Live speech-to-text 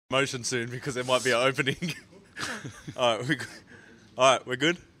Motion soon because there might be an opening. All right, we're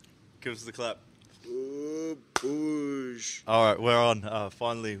good? Give us the clap. Push. All right, we're on.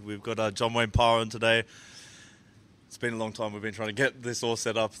 Finally, we've got John Wayne Parr on today. It's been a long time. We've been trying to get this all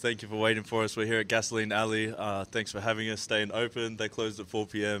set up. Thank you for waiting for us. We're here at Gasoline Alley. Thanks for having us, staying open. They closed at 4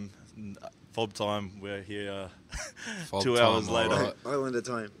 p.m. Fob time. We're here 2 hours later. Right. Islander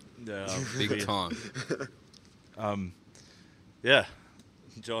time. Yeah, Big time. Yeah.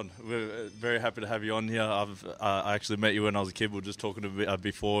 John, we're very happy to have you on here. I actually met you when I was a kid. We were just talking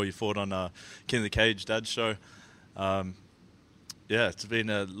before you fought on King of the Cage Dad's show. Yeah, it's been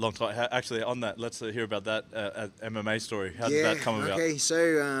a long time. Actually, on that, let's hear about that MMA story. How did that come about? Okay,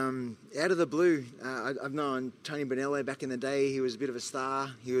 so out of the blue, I've known Tony Bonello back in the day. He was a bit of a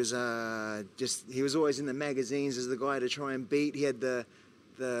star. He was he was always in the magazines as the guy to try and beat. He had the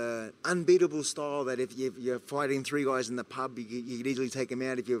unbeatable style that if you're fighting three guys in the pub, you could easily take him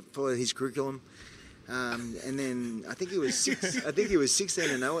out if you followed his curriculum. And then I think he was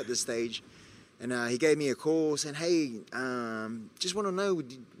 16-0 at this stage, and he gave me a call saying, "Hey, just want to know,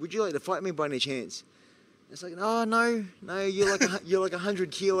 would you like to fight me by any chance?" It's like, "Oh no, you're like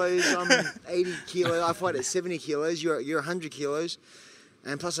 100 kilos. I'm 80 kilos. I fight at 70 kilos. You're 100 kilos,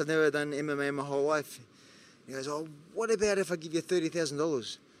 and plus I've never done MMA my whole life." He goes, "Oh, what about if I give you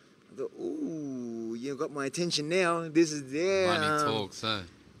 $30,000? I thought, "Ooh, you got my attention now. This is Money talks, eh?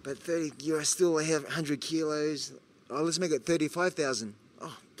 But 30, you still have 100 kilos. Oh, let's make it 35,000.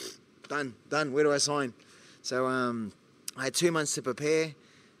 Oh, done. Where do I sign?" So I had 2 months to prepare.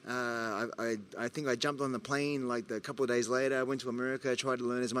 I think I jumped on the plane like a couple of days later. I went to America, tried to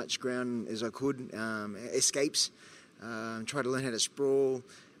learn as much ground as I could, escapes, tried to learn how to sprawl.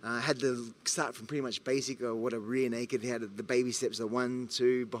 Had to start from pretty much basic of what a rear naked, had the baby steps, the 1,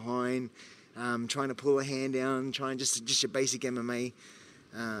 2, behind, trying to pull a hand down, trying just your basic MMA.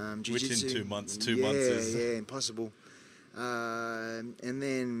 Which in 2 months, Yeah, impossible. And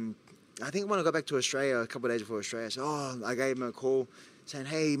then I think when I got back to Australia, a couple of days before Australia, I gave him a call saying,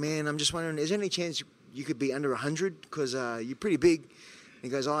 "Hey man, I'm just wondering, is there any chance you could be under 100? Because you're pretty big." And he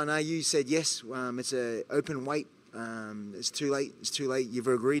goes, "Oh no, you said yes. It's an open weight. It's too late. You've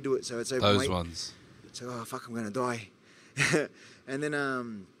agreed to it, so it's open Those weight." ones. So, oh fuck, I'm gonna die. And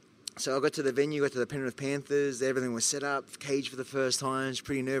then, so I got to the venue, got to the Penrith Panthers. Everything was set up, cage for the first time. It's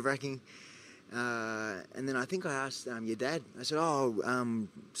pretty nerve wracking. And then I think I asked your dad. I said, "Oh,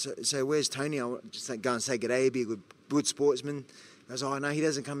 so where's Tony? I'll just go and say g'day, be a good sportsman." He goes, "Oh no, he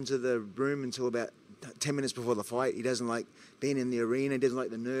doesn't come to the room until about 10 minutes before the fight. He doesn't like being in the arena. He doesn't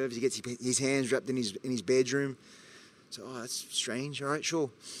like the nerves. He gets his hands wrapped in his bedroom." So, that's strange. All right, sure.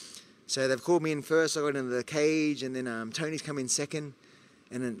 So they've called me in first. I got into the cage, and then Tony's come in second.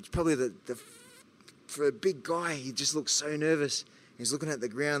 And then probably for a big guy, he just looks so nervous. He's looking at the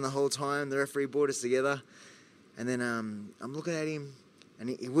ground the whole time. The referee brought us together, and then I'm looking at him, and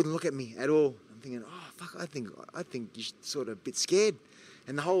he wouldn't look at me at all. I'm thinking, "Oh fuck, I think you're sort of a bit scared."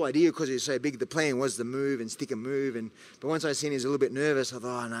 And the whole idea, because he was so big, the plan was to move and stick and move. But once I seen he was a little bit nervous, I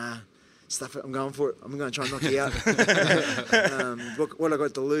thought, "Oh nah, stuff it. I'm going for it. I'm going to try and knock you out." What I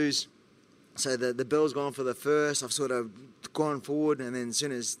got to lose. So the bell's gone for the first. I've sort of gone forward, and then as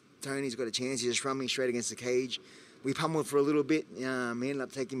soon as Tony's got a chance, he just run me straight against the cage. We pummeled for a little bit. He ended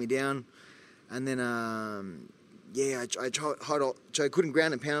up taking me down, and then I tried. So he couldn't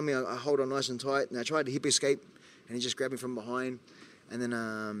ground and pound me. I hold on nice and tight, and I tried to hip escape, and he just grabbed me from behind. And then,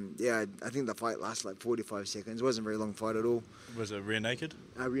 I think the fight lasted like 45 seconds. It wasn't a very long fight at all. Was it rear naked?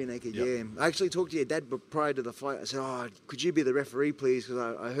 Rear naked, yep. Yeah. I actually talked to your dad prior to the fight. I said, "Oh, could you be the referee, please?"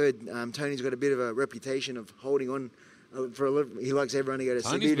 Because I heard Tony's got a bit of a reputation of holding on for a little. He likes everyone to go to see.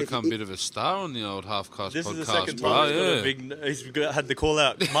 Tony's become a bit of a star on the old Halfcast podcast. This is the second time he's had the call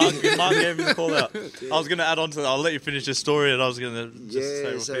out. Mark gave him the call out. Yeah. I was going to add on to that. I'll let you finish your story, and I was going to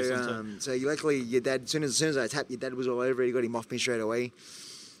just say so luckily your dad, as soon as I tapped, your dad was all over it. He got him off me straight away.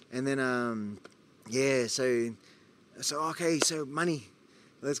 And then, so okay, so money.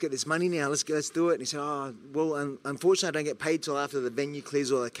 Let's get this money now. Let's do it. And he said, "Oh, well, unfortunately, I don't get paid till after the venue clears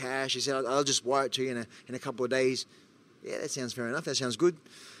all the cash." He said, "I'll just wire it to you in a couple of days." Yeah, that sounds fair enough. That sounds good.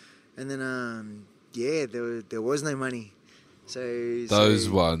 And then, there was no money. Those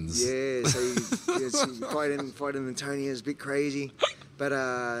ones. Yeah, so fighting with Tony is a bit crazy. But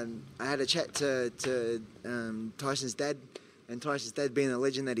I had a chat to Tyson's dad. And Tyson's dad, being the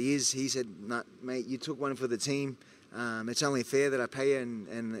legend that he is, he said, "Nah, mate, you took one for the team. It's only fair that I pay,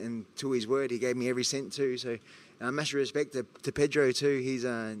 and to his word, he gave me every cent too. So massive respect to Pedro too. He's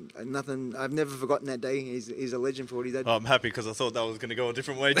nothing. I've never forgotten that day. He's a legend for what he did. Oh, I'm happy because I thought that was going to go a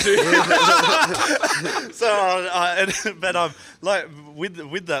different way too. But like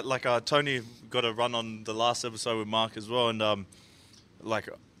with that, like Tony got a run on the last episode with Mark as well, and like.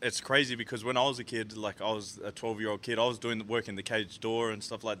 It's crazy because when I was a kid, like I was a 12-year-old kid, I was doing the work in the cage door and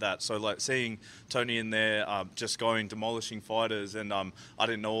stuff like that. So like seeing Tony in there, just going demolishing fighters, and I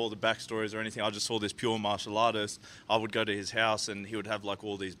didn't know all the backstories or anything. I just saw this pure martial artist. I would go to his house and he would have like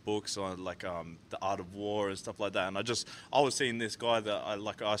all these books on like the art of war and stuff like that. And I was seeing this guy that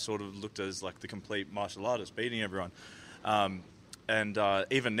I sort of looked at as like the complete martial artist, beating everyone. And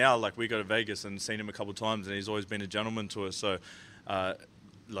even now, like we go to Vegas and seen him a couple of times, and he's always been a gentleman to us. So.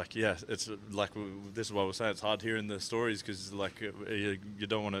 Like, yeah, it's like this is what we're saying. It's hard hearing the stories because, like, you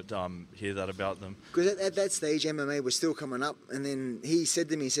don't want to hear that about them. Because at that stage, MMA was still coming up, and then he said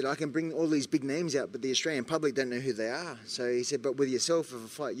to me, he said, I can bring all these big names out, but the Australian public don't know who they are. So he said, but with yourself, if I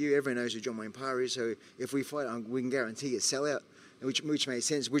fight you, everyone knows who John Wayne Parr is. So if we fight, we can guarantee a sellout. Which made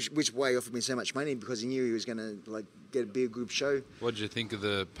sense, which way offered me so much money because he knew he was going to like get a big group show. What did you think of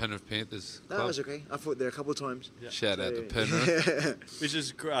the Penrith Panthers club? No, it was okay. I fought there a couple of times. Yeah. Shout out to Penrith. Which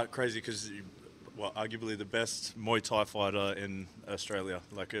is crazy because, well, arguably the best Muay Thai fighter in Australia.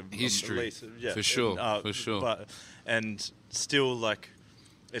 Like history, least, yeah, for sure, for sure. And still, like,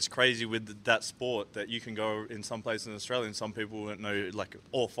 it's crazy with that sport that you can go in some places in Australia and some people won't know, like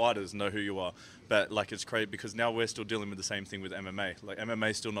all fighters know who you are. But like it's crazy because now we're still dealing with the same thing with MMA. Like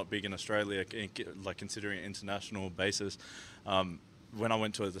MMA is still not big in Australia, like considering an international basis. When I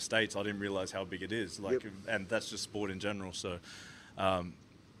went to the States, I didn't realize how big it is. Like, and that's just sport in general. So,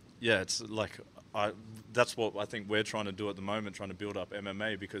 yeah, it's like that's what I think we're trying to do at the moment, trying to build up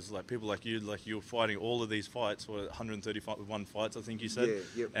MMA because like people like you're fighting all of these fights, or 131 fights, I think you said,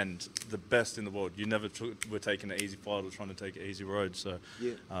 and the best in the world. You never were taking an easy fight or trying to take an easy road. So,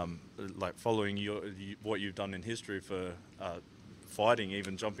 like following what you've done in history for fighting,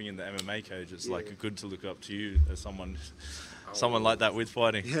 even jumping in the MMA cage, it's like good to look up to you as someone like that with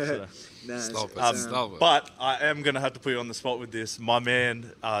fighting. So. No, stop it. But I am going to have to put you on the spot with this. My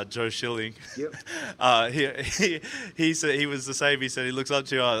man, Joe Schilling, he said he was the same. He said he looks up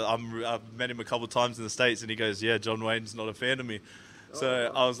to you. I've met him a couple of times in the States, and he goes, yeah, John Wayne's not a fan of me.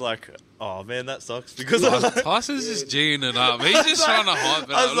 So I was like, oh, man, that sucks. Because Tyson's just G'ing it up. He's just trying to hype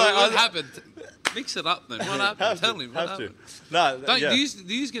it up. What happened? Mix it up then. What happened? Tell him what happened. No,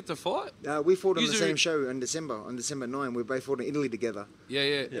 do you get to fight? We fought on the same show in December. On December 9, we both fought in Italy together. Yeah.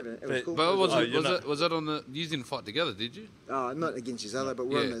 It was cool. But was that on the... You didn't fight together, did you? Not against each other, but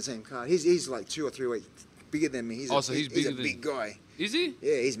we're on the same card. He's like 2 or 3 weight bigger than me. He's a big guy. Is he?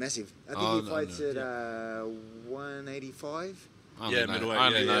 Yeah, he's massive. I think he fights at 185. Middleweight. I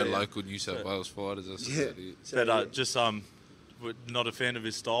only know local New South Wales fighters. But just not a fan of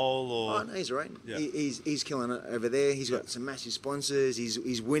his style, or no, he's all right. Yeah. He's killing it over there. He's got some massive sponsors.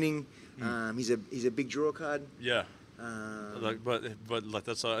 He's winning. He's a big draw card. Yeah. But like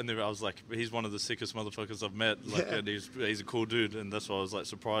that's I was like, he's one of the sickest motherfuckers I've met. Like, and he's a cool dude, and that's why I was like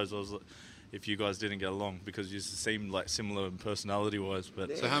surprised. I was like, if you guys didn't get along because you seem like similar personality wise.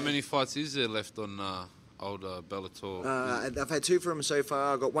 But so how many fights is there left on old Bellator? I've had 2 for him so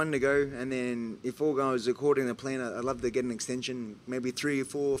far. I've got 1 to go, and then if all goes according to plan, I'd love to get an extension, maybe 3 or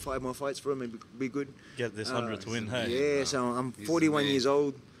 4 or 5 more fights for him. It'd be good. Get this 100th win, hey? Yeah, so I'm 41 years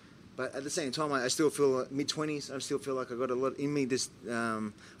old. But at the same time, I still feel mid-20s. I still feel like I got a lot in me.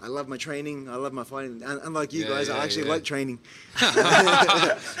 I love my training. I love my fighting. Unlike you guys, I actually like training.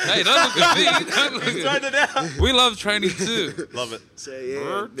 Hey, don't look at me. We love training too. Love it. So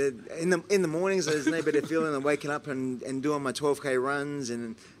in the mornings, there's no better feeling than waking up and doing my 12K runs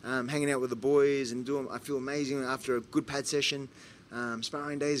and hanging out with the boys and doing. I feel amazing after a good pad session.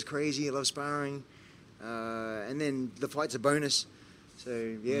 Sparring day is crazy. I love sparring, and then the fight's a bonus. So,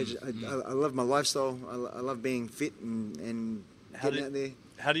 I love my lifestyle. I love being fit and getting out there.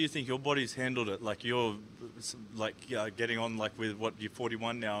 How do you think your body's handled it? Like, you're getting on, like, with what, you're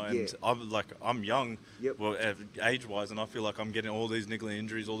 41 now, and I'm young, well, age-wise, and I feel like I'm getting all these niggling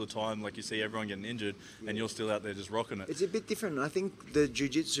injuries all the time. Like, you see everyone getting injured, and you're still out there just rocking it. It's a bit different. I think the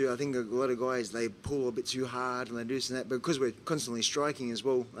jiu-jitsu, I think a lot of guys, they pull a bit too hard, and they do this and that, but because we're constantly striking as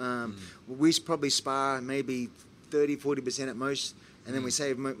well, we probably spar maybe 30-40% at most. And then we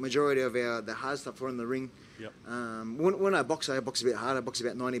save majority of the hard stuff for in the ring. Yep. When I box a bit harder. I box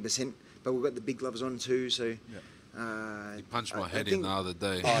about 90%, but we've got the big gloves on too. So He punched my I head think- in the other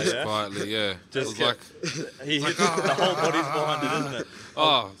day, Oh, just yeah? quietly, yeah. Just it was like, he hit the whole body's behind it, isn't it?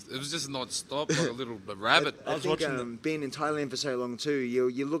 it was just not stopped, like a little rabbit. I was think watching being in Thailand for so long too,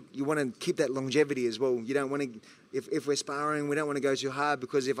 you want to keep that longevity as well. You don't want to, if we're sparring, we don't want to go too hard,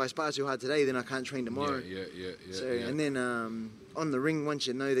 because if I spar too hard today, then I can't train tomorrow. Yeah. So and then on the ring, once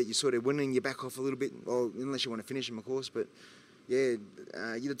you know that you're sort of winning, you back off a little bit, or unless you want to finish them, of course. But yeah,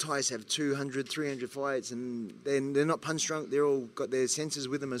 the Thais have 200, 300 fights, and they're not punch drunk. They're all got their senses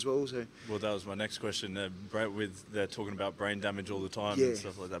with them as well. So Well, that was my next question. They're talking about brain damage all the time Yeah. and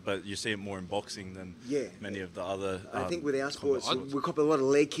stuff like that, but you see it more in boxing than Yeah. many of the other. I think with our sports, combats. we cop a lot of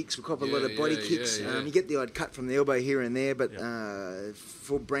leg kicks, we cop a lot of body kicks. You get the odd cut from the elbow here and there, but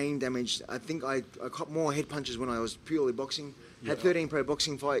for brain damage, I think I cop more head punches when I was purely boxing. Had 13 pro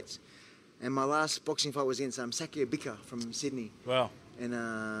boxing fights, and my last boxing fight was against Sakya Bika from Sydney. Wow. And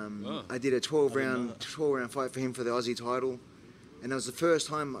I did a 12 round fight for him for the Aussie title. And it was the first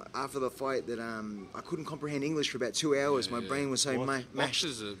time after the fight that I couldn't comprehend English for about 2 hours. My brain was so mashed.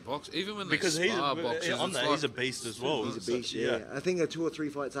 Boxers are even when Because they spar boxers, on it's that, like, he's a beast as well. He's a beast, yeah. I think 2 or 3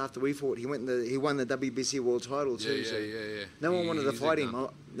 fights after we fought, he won the WBC world title too. yeah. No one wanted to He's a fight him. gun.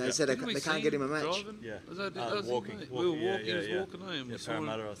 They said Didn't we they can't see get him a match. driving? Yeah. That was Walking. we were walking, he was yeah. walking home. Yeah, We saw him.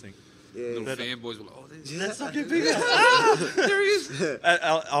 Parramatta, I think. Yeah, Little fanboys were like, oh, there's That's fucking big. There he is.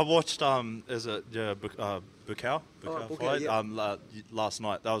 I watched Bukau Bukau, fight yeah. last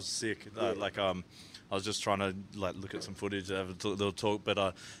night. That was sick. I was just trying to look at some footage, have a little talk,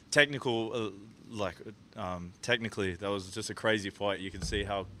 but technically that was just a crazy fight. You can see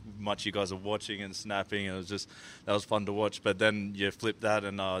how much you guys are watching and snapping, and that was fun to watch. But then you flip that,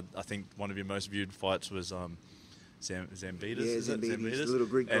 and I think one of your most viewed fights was Zambitas. Yeah, is it? Zambitas, the little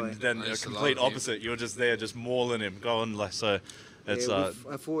Greek guy. And then I a used to complete love him. opposite. You're just there, just mauling him, going like so. It's I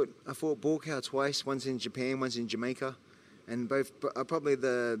fought Bukau twice, once in Japan, once in Jamaica, and both probably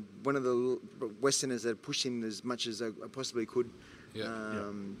one of the Westerners that pushed him as much as I possibly could. Yeah.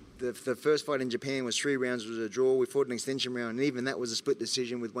 The first fight in Japan was 3 rounds, it was a draw. We fought an extension round, and even that was a split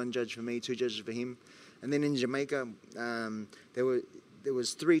decision with 1 judge for me, 2 judges for him. And then in Jamaica, there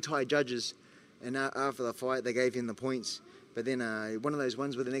was 3 Thai judges, and after the fight, they gave him the points. But then one of those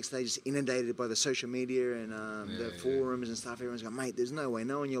ones where the next day just inundated by the social media and the forums and stuff. Everyone's going, mate, there's no way,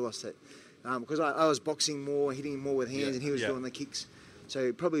 no one you lost it. Because I was boxing more, hitting more with hands, and he was doing the kicks.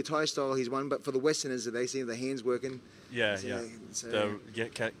 So probably Thai style he's won, but for the Westerners, they see the hands working.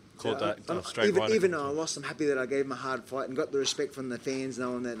 Caught that straight even, right. even though I lost, I'm happy that I gave him a hard fight and got the respect from the fans,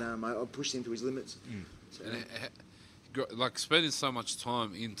 knowing that I pushed him to his limits. So, like spending so much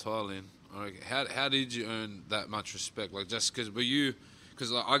time in Thailand, like, how did you earn that much respect? Like, just because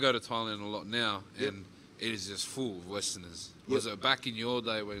I go to Thailand a lot now, and it is just full of Westerners. Was it back in your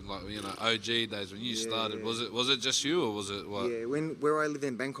day when, OG days when you started? Was it just you, or was it what? Yeah, where I live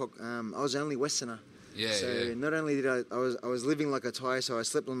in Bangkok, I was only Westerner. Not only did I was living like a Thai, so I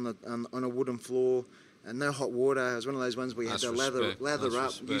slept on a wooden floor and no hot water. It was one of those ones where you had to lather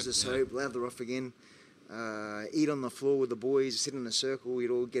up, use the soap, lather off again. Eat on the floor with the boys, sit in a circle. We'd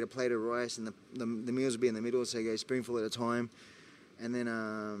all get a plate of rice, and the meals would be in the middle, so you go spoonful at a time. And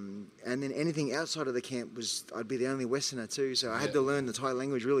then anything outside of the camp I'd be the only Westerner too, so I had to learn the Thai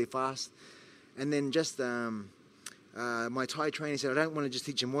language really fast. And then just my Thai trainer said, I don't want to just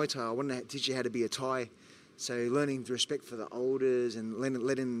teach you Muay Thai, I want to teach you how to be a Thai. So learning the respect for the elders and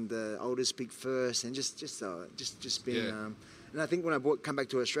letting the elders speak first, and just being. And I think when I come back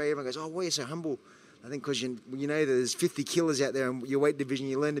to Australia, everyone goes, "Oh, why are you so humble?" I think because you know there's 50 killers out there in your weight division,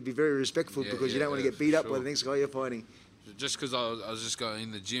 you learn to be very respectful because you don't want to get beat up by the next guy you're fighting. Just because I was just going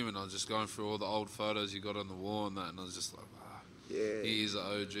in the gym and I was just going through all the old photos you got on the wall and that, and I was just like, he is an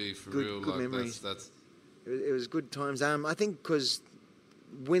OG for real. Good like memories. That's It was good times. I think because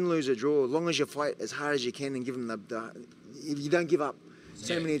win, lose or draw, as long as you fight as hard as you can and give them if you don't give up.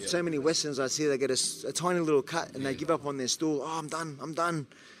 So many Westerns I see, they get a tiny little cut and they give up on their stool. Oh, I'm done.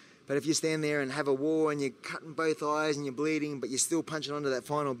 But if you stand there and have a war and you're cutting both eyes and you're bleeding, but you're still punching onto that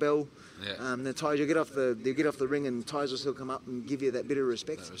final bell, the Thais, you'll get off the ring and Thais will still come up and give you that bit of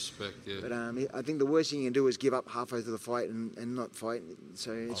respect. that respect, yeah. But I think the worst thing you can do is give up halfway through the fight and not fight.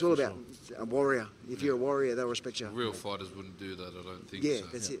 So it's all about a warrior. If you're a warrior, they'll respect you. Real fighters wouldn't do that, I don't think. Yeah,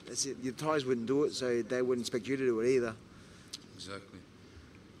 so. that's it. Your Thais wouldn't do it, so they wouldn't expect you to do it either. Exactly.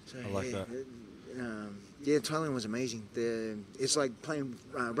 So, I like that. Thailand was amazing. It's like playing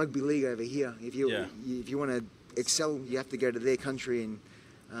rugby league over here. If you want to excel, you have to go to their country. And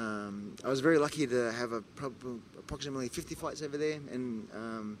I was very lucky to have approximately 50 fights over there,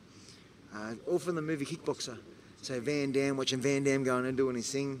 and all from the movie Kickboxer. So watching Van Damme going and doing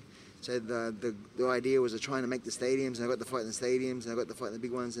his thing. So the idea was to try and make the stadiums, and I got to fight in the stadiums, and I got to fight in the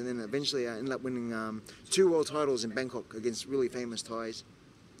big ones, and then eventually I ended up winning 2 world titles in Bangkok against really famous Thais.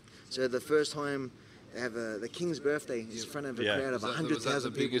 So the first time they have the King's birthday is in front of a crowd of 100,000 people. Was that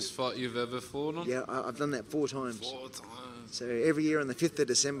the biggest fight you've ever fought on? Yeah, I've done that 4 times. 4 times. So every year on the 5th of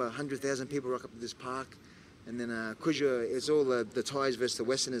December, 100,000 people rock up to this park. And then it's all the Thais versus the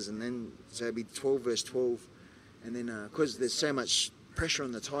Westerners, and then so it'd be 12 versus 12. And then because there's so much pressure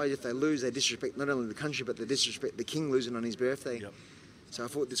on the Thais, if they lose, they disrespect not only the country, but they disrespect the king losing on his birthday. Yep. So I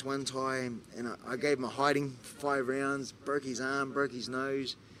fought this one Thai, and I gave him a hiding 5 rounds, broke his arm, broke his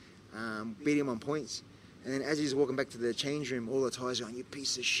nose, beat him on points. And then as he's walking back to the change room, all the Thais going, "You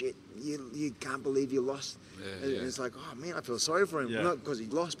piece of shit, you can't believe you lost." And it's like, oh man, I feel sorry for him. Yeah. Not because he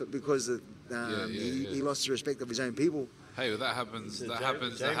lost, but because he lost the respect of his own people. Hey, well, that happens. That Jamie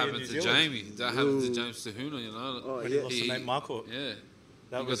happens to in Jamie. That happens to James Tahuna. You know. Oh, When yeah. he lost to Nate Marquardt. Yeah.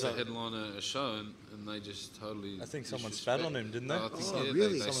 That He was got to headline a show, and they just totally. I think someone spat on him, didn't they? I think, Oh, yeah,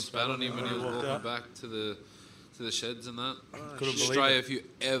 really? They Someone spat on him when he was walked walking out. back to the sheds and that. Couldn't believe Australia, it. if you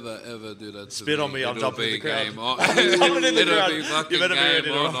ever do that to Spit me, on me, I'm it'll jumping be in the crowd. game on. I'm jumping in the It'll crowd. be You fucking better be ready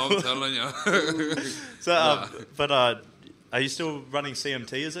game to on, roll. I'm telling you. So, are you still running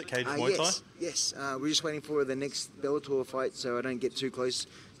CMT? Is it Cage Muay Thai? Yes. We're just waiting for the next Bellator fight, so I don't get too close.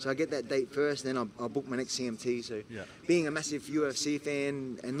 So I get that date first, then I'll book my next CMT. So Yeah. being a massive UFC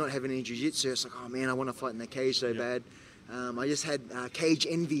fan and not having any jiu-jitsu, it's like, oh man, I want to fight in the cage so bad. I just had cage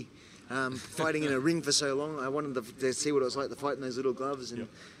envy. Fighting in a ring for so long, I wanted to see what it was like to fight in those little gloves, and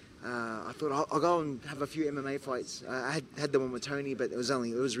I thought I'll go and have a few MMA fights. I had the one with Tony, but it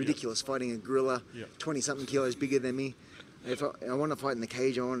was ridiculous fighting a gorilla, 20-something kilos bigger than me. If I want to fight in the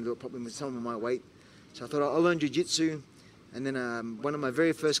cage, I want to do it probably with someone my weight. So I thought I'll learn jiu-jitsu, and then one of my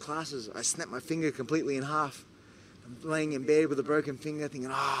very first classes, I snapped my finger completely in half. I'm laying in bed with a broken finger, thinking,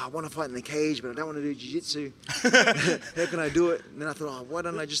 I want to fight in the cage, but I don't want to do jiu-jitsu. How can I do it? And then I thought, why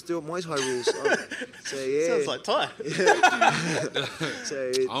don't I just do it Muay Thai rules? So yeah. Sounds like Thai.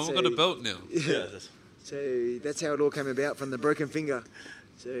 I've got a belt now. Yeah. So that's how it all came about, from the broken finger.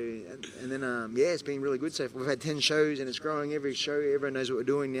 So and then it's been really good. So we've had 10 shows, and it's growing every show. Everyone knows what we're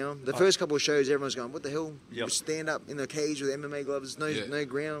doing now. The first couple of shows, everyone's going, "What the hell? Yep. Stand up in the cage with MMA gloves, no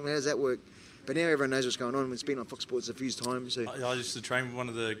ground. How does that work?" But now everyone knows what's going on. It's been on Fox Sports a few times. So. I used to train with one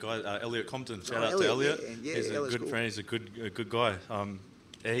of the guys, Elliot Compton. Shout out Elliot, to Elliot. yeah, He's a Elliot's good cool. friend. He's a good guy.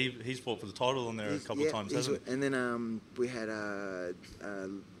 He's fought for the title on there a couple of times, hasn't he? And then we had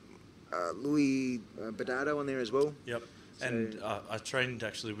Louis Bedardo on there as well. Yep. So- And I trained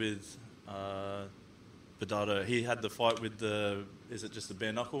actually with Bedardo. He had the fight with is it just the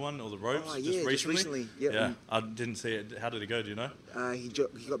bare knuckle one or the ropes? Oh, yeah, just recently. Yep. Yeah, I didn't see it. How did it go? Do you know? He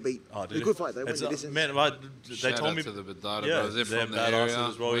got beat. Oh, It was did a good fight though. It's, Went the distance. man, they Shout told out me to the Bedard yeah, brothers. They're from the badasses area,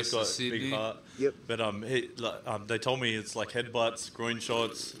 as well. He's west got of a big Sydney. heart. Yep. But they told me it's like headbutts, groin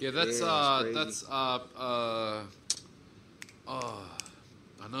shots. Yeah, that's Yeah, it's that's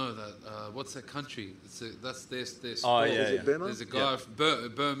I know that. What's that country? That's their sport. Oh Is yeah, it yeah. Burma? There's a guy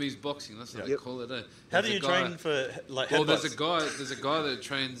Burmese boxing. That's what they Yep. call it. Eh? How There's do you a guy- train for like Well, headbutts? there's a guy that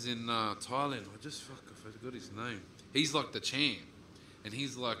trains in Thailand. I forgot his name. He's like the champ, and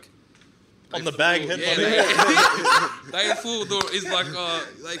he's like On the bag Yeah, headbutting. they full do. It's like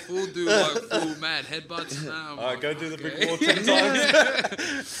they full do like full mad headbutts. Nah, I'm All right, like, go do the okay. brick wall 10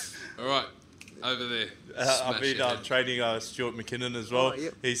 times. All right, over there. I've Smash been it. training Stuart McKinnon as well. Oh,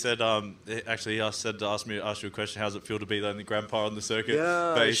 yep. He said, he said to ask me to ask you a question. How's it feel to be the only grandpa on the circuit?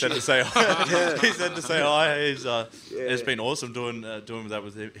 Yeah, but he said to say hi. He said to say hi. It's been awesome doing that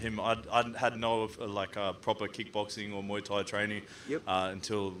with him. I hadn't know of proper kickboxing or Muay Thai training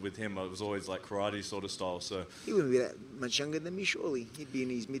until with him. It was always like karate sort of style. So He wouldn't be that much younger than me, surely. He'd be in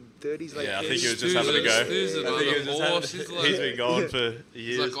his mid-30s. yeah, I think he was just having a go. Stu's I think he was just horse. having- he's been going for He's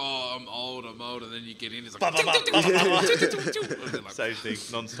years. like, oh, I'm old, and then you get in, he's Bah, like, bah, bah, bah, bah, bah. like, Same thing,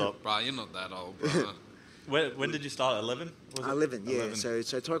 non-stop. bro, you're not that old, bro. When did you start? 11? Was it? 11, yeah. 11. So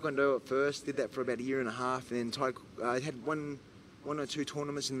Taekwondo at first, did that for about a year and a half, and then I had one or two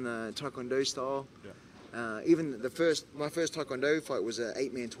tournaments in the Taekwondo style. Yeah. Even my first Taekwondo fight was an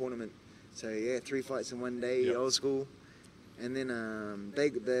 8-man tournament. So yeah, 3 fights in one day, Yep. old school. And then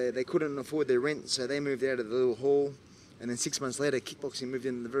they couldn't afford their rent, so they moved out of the little hall. And then 6 months later, kickboxing moved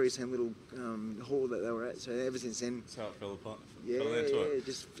in the very same little hall that they were at. So ever since then, That's how it fell apart. yeah, Fell into it. it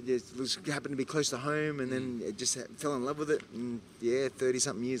just happened to be close to home, and then it just fell in love with it. And yeah,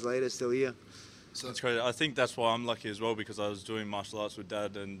 30-something years later, still here. So That's crazy. I think that's why I'm lucky as well, because I was doing martial arts with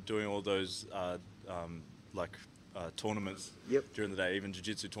Dad and doing all those tournaments Yep. during the day, even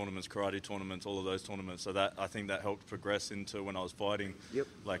jiu-jitsu tournaments, karate tournaments, all of those tournaments. So I think that helped progress into when I was fighting. Yep.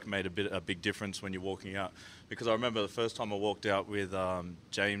 Like made a big difference when you're walking out. Because I remember the first time I walked out with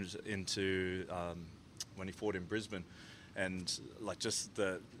James into when he fought in Brisbane, and like just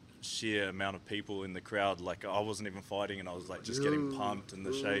the sheer amount of people in the crowd, like I wasn't even fighting and I was like just getting pumped and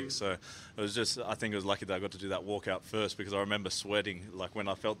the shakes. So it was just, I think it was lucky that I got to do that walkout first, because I remember sweating like when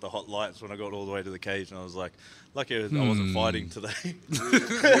I felt the hot lights when I got all the way to the cage, and I was like, lucky I wasn't fighting today.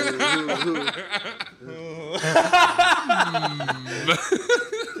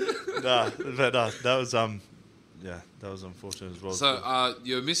 That was that was unfortunate as well. So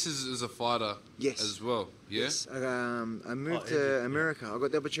your missus is a fighter Yes. as well, yeah? Yes. I moved to America. I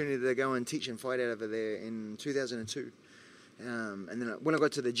got the opportunity to go and teach and fight out over there in 2002. And then when I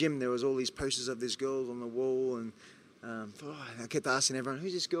got to the gym, there was all these posters of this girl on the wall, and I kept asking everyone,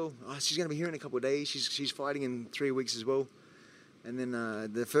 "Who's this girl? Oh, she's going to be here in a couple of days. She's fighting in 3 weeks as well." And then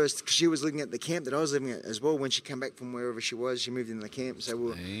cause she was living at the camp that I was living at as well. When she came back from wherever she was, she moved into the camp. So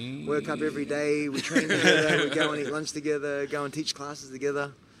we'll work up every day. We train together. We go and eat lunch together. Go and teach classes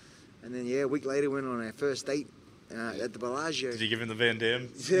together. And then a week later, we went on our first date at the Bellagio. Did you give him the Van Damme?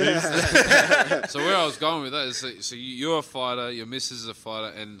 Yeah. So where I was going with that is, so you're a fighter, your missus is a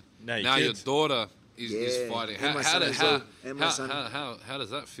fighter, and now your daughter is fighting. And my son as well. And my son. How does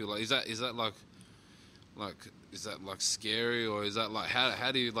that feel? Like, is that like is that like scary, or is that like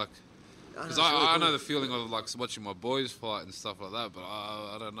how do you like? Because I know the feeling of like watching my boys fight and stuff like that, but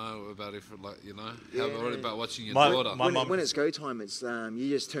I don't know about if it, like, you know, about watching your daughter. When it's go time, it's you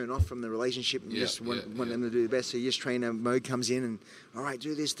just turn off from the relationship and you just want them to do the best. So you just trainer mode comes in and, all right,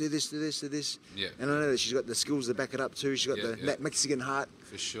 do this, do this, do this, do this. Yeah. And I know that she's got the skills to back it up too. She's got that Mexican heart.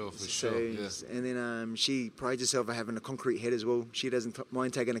 For sure. And then she prides herself on having a concrete head as well. She doesn't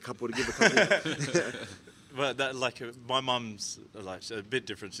mind taking a couple to give a couple. But that, like, my mum's like a bit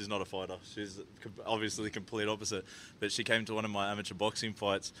different. She's not a fighter. She's obviously the complete opposite. But she came to one of my amateur boxing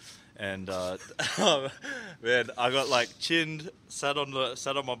fights, and man, I got like chinned, sat on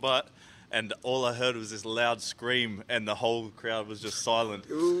my butt, and all I heard was this loud scream, and the whole crowd was just silent.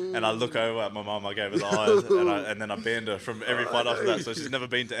 Ooh. And I look over at my mum, I gave her the eyes, and then I banned her from every fight after that. So she's never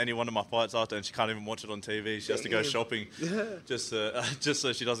been to any one of my fights after, and she can't even watch it on TV. She has to go shopping just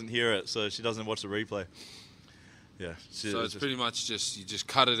so she doesn't hear it, so she doesn't watch the replay. Yeah. So it's pretty much just you just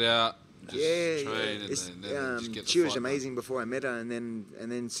cut it out. Just train and then just get the she was fight amazing before I met her, and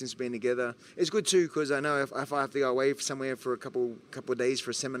then since being together, it's good too, because I know if I have to go away somewhere for a couple of days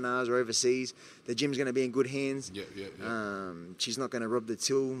for seminars or overseas, the gym's going to be in good hands. Yeah. She's not going to rob the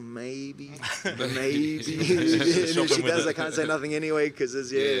till, maybe, but maybe. And if she does, I can't say nothing anyway, because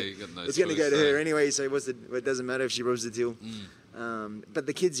it's going to go to her anyway. So it doesn't matter if she robs the till. But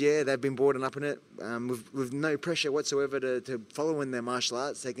the kids, they've been brought up in it with no pressure whatsoever to follow in their martial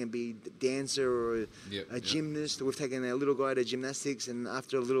arts. They can be dancer or a gymnast. We've taken our little guy to gymnastics, and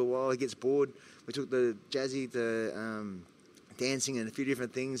after a little while he gets bored. We took the Jazzy to dancing and a few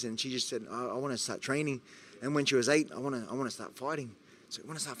different things, and she just said, I want to start training. And when she was 8, I want to start fighting. So I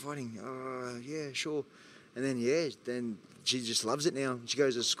want to start fighting. Yeah, sure. And then she just loves it now. She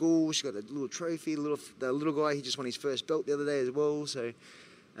goes to school. She got a little trophy. The little guy, he just won his first belt the other day as well. So,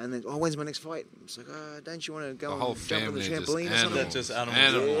 and then, when's my next fight? It's like, don't you want to go and jump on the trampoline or something? That's just animal. I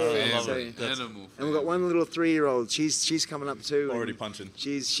love it. Animal. And we've got one little 3-year-old. She's coming up too. Already punching.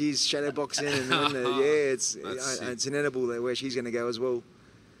 She's shadow boxing, and it's inedible where she's going to go as well.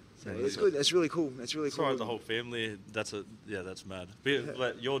 So it's good. That's really cool. That's really cool. Sorry, the whole family. That's mad.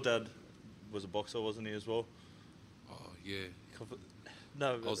 But your dad was a boxer, wasn't he, as well? Oh, yeah.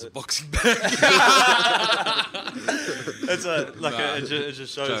 No, I was a boxing bag. It's it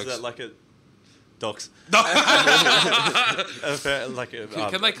just shows jokes. That docs.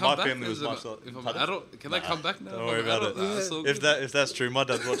 Can they come my back? Family was much if I'm an adult, can they come back now? Don't worry about it. Yeah. If that's true, my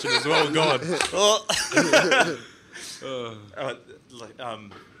dad's watching as well. Go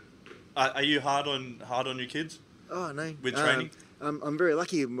on. Are you hard on your kids? Oh no. With training? I'm very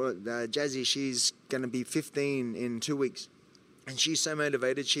lucky. Jazzy, she's going to be 15 in 2 weeks. And she's so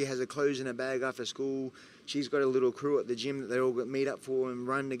motivated. She has her clothes in her bag after school. She's got a little crew at the gym that they all meet up for and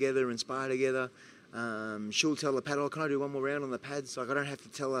run together and spar together. She'll tell the paddle, can I do one more round on the pads? Like, I don't have to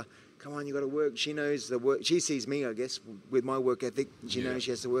tell her, come on, you got to work. She knows the work. She sees me, I guess, with my work ethic. She knows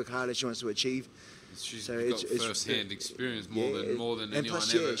she has to work harder. She wants to achieve. She's got first-hand experience more than anyone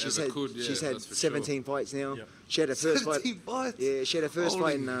plus, ever could. Yeah, she's had 17 fights now. Yep. She had her first fight. 17 fights? Yeah, she had her first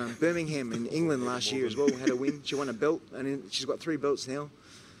fight in Birmingham in England last year as well. Had a win. She won a belt, and she's got 3 belts now.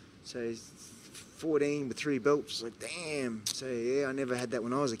 So 14 with 3 belts. Like, damn. So, yeah, I never had that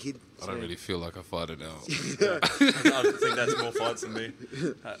when I was a kid. I don't really feel like a fighter now. I think that's more fights than me.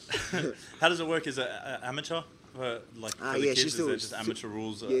 How does it work? Is it amateur? For the yeah, kids, she's still, is it just amateur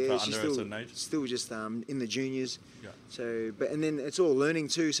rules for yeah, under a certain age? Still just in the juniors. Yeah. So, and then it's all learning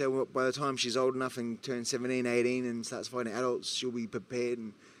too. So by the time she's old enough and turns 17, 18 and starts fighting adults, she'll be prepared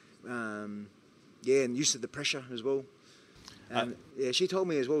and and used to the pressure as well. And she told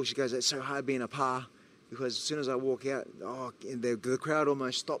me as well. She goes, "It's so hard being a Parr." Because as soon as I walk out, the crowd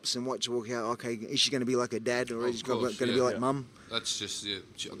almost stops and watch walk out. Okay, is she going to be like her dad or is she going to be like mum? That's just, I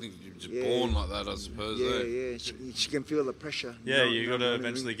think you're just born like that, I suppose. Yeah. She can feel the pressure. Yeah, you got to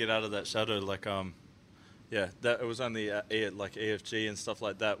eventually get out of that shadow. That it was only like EFG and stuff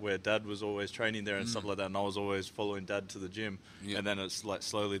like that where Dad was always training there and stuff like that, and I was always following Dad to the gym. Yeah. And then it's like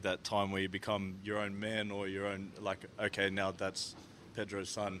slowly that time where you become your own man or your own, like, okay, now that's Pedro's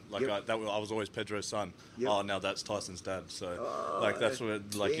son. Like I was always Pedro's son. Yep. Oh, now that's Tyson's dad. So that's where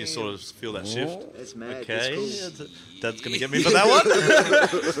you sort of feel that shift. That's mad. Okay, that's cool. Dad's gonna get me for that one.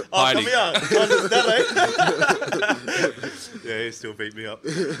 Come here, Tyson's dad. Yeah, he still beat me up.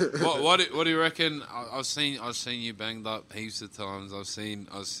 What do you reckon? I've seen you banged up heaps of times. I've seen.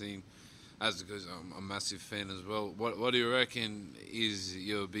 As because I'm a massive fan as well. What do you reckon is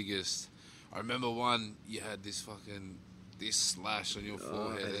your biggest? I remember one you had this slash on your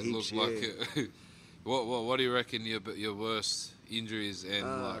forehead. It looked like it. What do you reckon your worst injuries and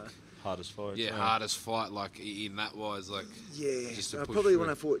hardest fight? Yeah, hardest fight in that wise Just to push probably through. When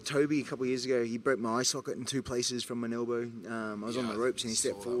I fought Toby a couple of years ago, he broke my eye socket in 2 places from an elbow. I was on the ropes and he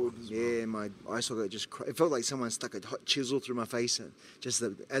stepped forward. And my eye socket it felt like someone stuck a hot chisel through my face. As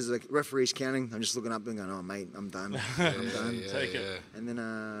the referee's counting, I'm just looking up and going, "Oh mate, I'm done. I'm done." Take it. And then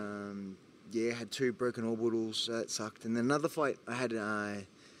I had 2 broken orbitals, so that sucked. And then another fight I had,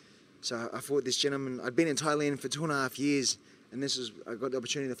 so I fought this gentleman. I'd been in Thailand for 2.5 years, and I got the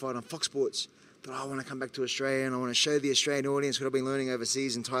opportunity to fight on Fox Sports. Thought, I want to come back to Australia, and I want to show the Australian audience what I've been learning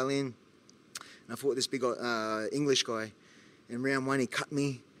overseas in Thailand. And I fought this big English guy. In round 1, he cut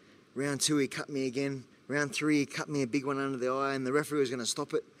me. Round 2, he cut me again. Round 3, he cut me a big one under the eye, and the referee was going to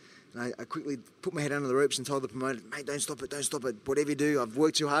stop it. And I quickly put my head under the ropes and told the promoter, "Mate, don't stop it. Whatever you do, I've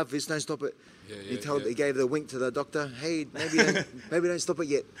worked too hard for this, don't stop it." He gave the wink to the doctor, "Hey, maybe don't stop it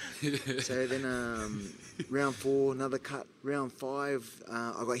yet." So then round 4, another cut. Round 5,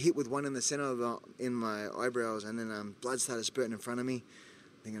 I got hit with one in the centre in my eyebrows, and then blood started spurting in front of me.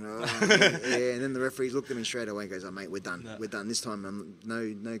 Thinking, and then the referee looked at me straight away and goes, "Oh, mate, we're done. We're done this time.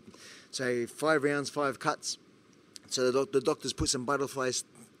 No." So 5 rounds, 5 cuts. So the doctors put some butterflies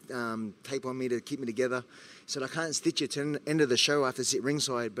tape on me to keep me together. He said, "I can't stitch you to the end of the show. I have to sit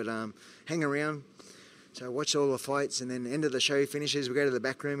ringside, but hang around." So I watched all the fights, and then end of the show finishes. We go to the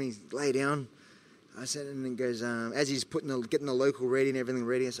back room. He lay down. I said, and then goes as he's getting the local ready and everything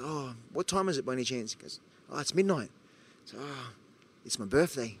ready. I said, "Oh, what time is it by any chance?" He goes, "Oh, it's midnight." So, it's my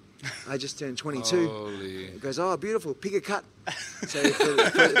birthday. I just turned 22. Holy. He goes, "Oh, beautiful. Pick a cut." So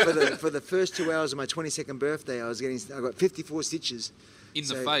for the first 2 hours of my 22nd birthday, I got 54 stitches. In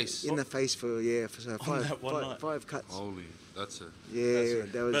the face? In the face for 5 cuts. Holy, that's a... Yeah,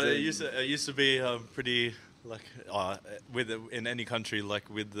 that was... But it used to be pretty, in any country,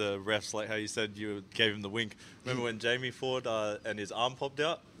 with the refs, like how you said you gave him the wink. Remember when Jamie fought and his arm popped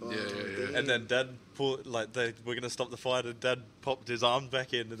out? Yeah. And then Dad pulled, we're going to stop the fight, and Dad popped his arm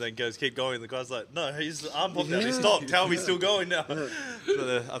back in and then goes, "Keep going." The guy's like, "No, his arm popped out. He stopped. Tell me he's still going now."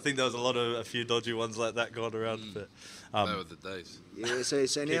 So I think there was a few dodgy ones like that going around. But, they were the days. Yeah,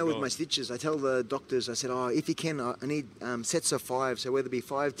 so now with my stitches, I tell the doctors, I said, if you can, I need sets of 5, so whether it be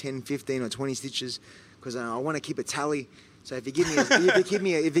 5, 10, 15 or 20 stitches, because I want to keep a tally. So if you give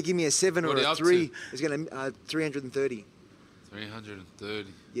me a 7 or a 3, it's going to 330.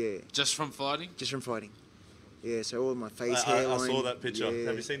 330. Yeah. Just from fighting? Just from fighting. Yeah, so all my face, I hairline. saw that picture. Yeah.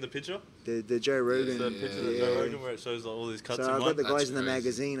 Have you seen the picture? The Joe Rogan. The picture of Joe Rogan where it shows all these cuts in one? So I got the guys in the crazy.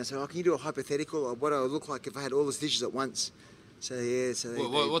 magazine. I said, "Can you do a hypothetical of what I would look like if I had all the stitches at once?" So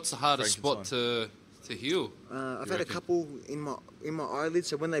what's the hardest spot to heal? I've had a couple in my eyelid.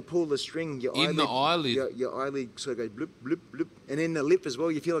 So when they pull the string, your eyelid sort of goes bloop bloop bloop, and in the lip as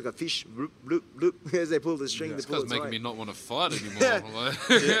well, you feel like a fish bloop bloop bloop as they pull the string. This guy's making me not want to fight anymore.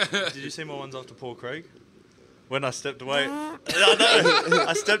 Did you see my ones after Paul Craig? When I stepped away,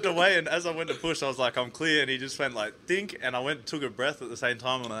 I stepped away, and as I went to push, I was like, "I'm clear," and he just went think, and I took a breath at the same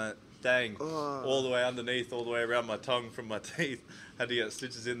time, and all the way underneath, all the way around my tongue from my teeth, had to get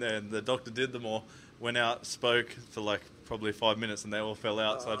stitches in there, and the doctor did them all, went out, spoke for probably 5 minutes and they all fell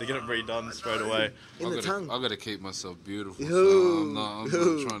out, so I had to get them redone straight away. In the tongue. I've got to keep myself beautiful. So Ooh. I'm not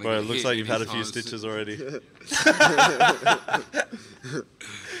Ooh. trying to Bro, get it looks hit like you've had a few anytime stitches soon. already.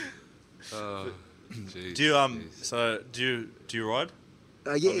 Jeez, Do you jeez. do you ride?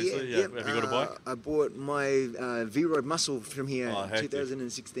 Yeah. Obviously, yeah. Have you got a bike? I bought my V-Rod Muscle from here Oh, in hectic.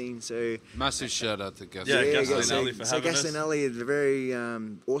 2016. So Massive shout out to Gas. Yeah, yeah, Gasoline so, Alley for so having Gasoline us. Alley is very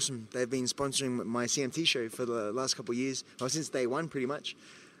awesome. They've been sponsoring my CMT show for the last couple of years, well, since day one, pretty much.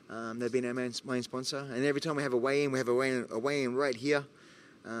 They've been our main sponsor, and every time we have a weigh-in, we have a weigh-in right here.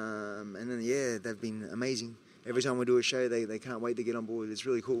 And then they've been amazing. Every time we do a show, they can't wait to get on board. It's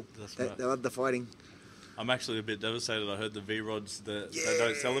really cool. That's They, right. they love the fighting. I'm actually a bit devastated. I heard the V-Rods they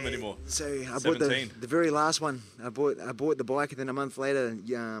don't sell them anymore. So I bought 17. the very last one. I bought the bike, and then a month later,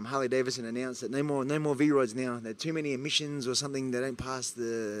 Harley Davidson announced that no more V-Rods now. There are too many emissions or something. They don't pass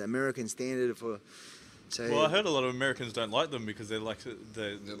the American standard for. So Well, I heard a lot of Americans don't like them because they're like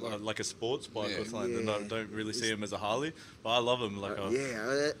a sports bike or something. Yeah. They don't really see them as a Harley, but I love them.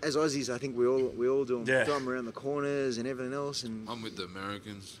 as Aussies, I think we all do them. Yeah. Throw them around the corners and everything else. And I'm with the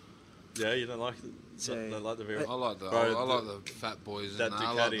Americans. Yeah, you don't like So- don't like the V-Rod. I like the Bro, I like the fat boys. that And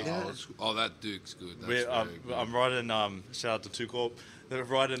I like the Ducati. old school. Oh, that Duke's good. That's We're, very good. I'm riding. Shout out to Two Corp. They're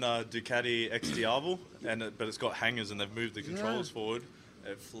riding a Ducati X Diavel, but it's got hangers and they've moved the controls forward.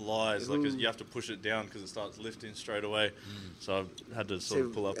 It flies you have to push it down because it starts lifting straight away. So I had to sort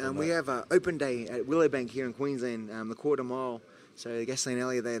of pull up. On we that. have an open day at Willowbank here in Queensland, the quarter mile. So the Gasoline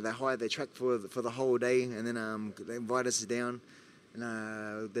Alley, they hire their track for the whole day, and then they invite us down.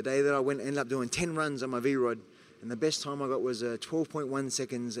 And the day that I ended up doing 10 runs on my V-Rod, and the best time I got was 12.1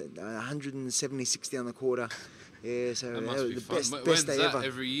 seconds at 170-60 down the quarter. Yeah, so That that must was be the fun. best When's day that? ever.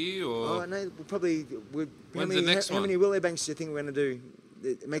 Every year or? Oh no, we'll probably. When's the next how one? many Willowbanks do you think we're going to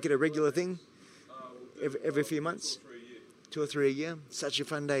do? Make it a regular thing? Every few months? 2 or 3 a year. Such a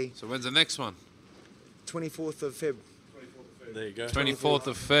fun day. So when's the next one? 24th of Feb. There you go. 24th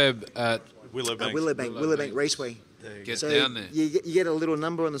of Feb at Willowbank. Willowbank Raceway. There you go. Get So down there. you get a little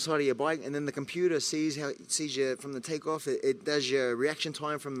number on the side of your bike, and then the computer sees you from the takeoff. It does your reaction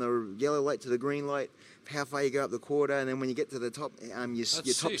time from the yellow light to the green light, how far you go up the quarter, and then when you get to the top, your top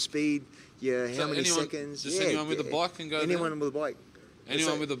sick. speed, how many anyone- seconds. just anyone with a bike can go Anyone down? with a bike.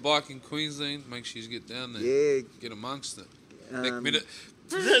 Anyone So- with a bike in Queensland, make sure you get down there. Yeah. Get amongst it. Next Um, minute.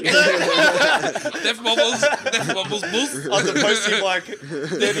 Death bubbles, bulls. On the posting like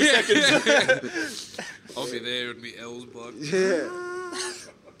 30 seconds. I'll be there with me L's bike. Yeah.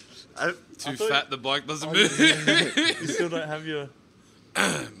 Too fat, the bike doesn't move. You still don't have your.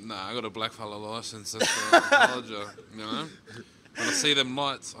 Nah, I got a black fella license. That's what you know. When I see them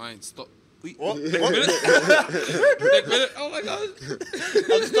lights, I ain't stop. Wait, What? Next minute. Oh my god.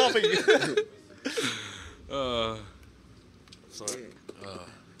 I'm stopping. Sorry.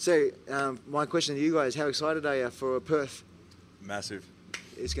 So, my question to you guys: how excited are you for Perth? Massive.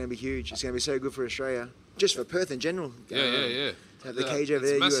 It's going to be huge. It's going to be so good for Australia, just for Perth in general. Yeah. To have the cage over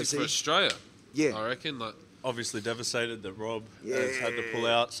It's there, massive UFC. for Australia. Yeah. I reckon. Like, Obviously devastated that Rob Yeah. has had to pull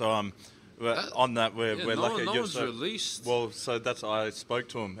out. So on that we're yeah, lucky. no one's so- released. Well, so I spoke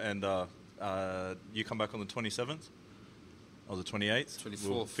to him, and you come back on the 27th or the 28th. 24th.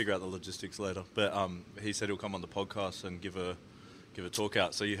 We'll figure out the logistics later. But he said he'll come on the podcast and give a talk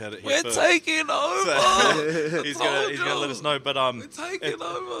out. So you had it here We're first. taking over. So he's gonna let us know. But We're taking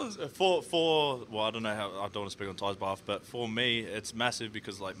over. for well, I don't know how, I don't want to speak on Ty's behalf, but for me, it's massive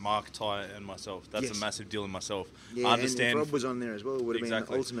because like Mark, Ty, and myself, that's Yes. a massive deal in myself. Yeah, I and understand. if Rob was on there as well, it would have been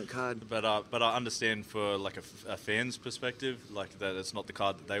Exactly. an ultimate card. But I understand for like a fan's perspective, like that it's not the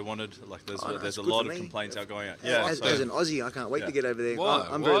card that they wanted. Like there's Oh, no, there's it's a good lot for of me. complaints out going out. As so an Aussie, I can't wait Yeah. to get over there. Why?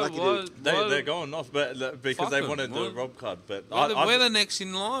 I'm very lucky Why? to. they're going off, but because Fuck they them. wanted Why? the Rob card. But We're the next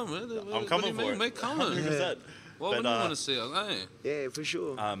in line. I'm coming for it. We're coming. 100%. Why But, wouldn't you want to see us? Hey. Yeah, for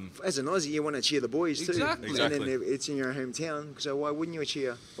sure. Um, As an Aussie, you want to cheer the boys too. Exactly. And Exactly. then it's in your hometown, so why wouldn't you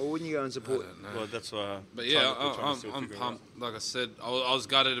cheer? Why wouldn't you go and I support? don't know. Well, that's why. But yeah, I'm pumped. Like I said, I was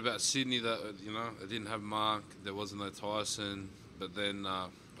gutted about Sydney that I didn't have Mark. There wasn't no Tyson. But then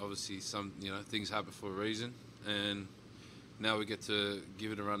obviously some things happen for a reason, and now we get to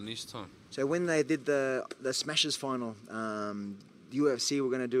give it a run this time. So when they did the Smashers final, UFC were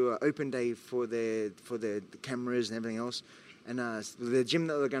going to do an open day for the cameras and everything else, and the gym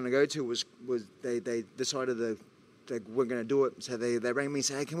that they're going to go to was they decided that we're going to do it. So they rang me and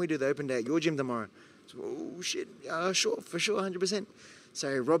said, hey, can we do the open day at your gym tomorrow? So, oh shit, sure, for sure, 100%.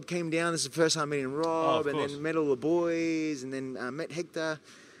 So Rob came down. This is the first time meeting Rob, and course. then met all the boys, and then met Hector,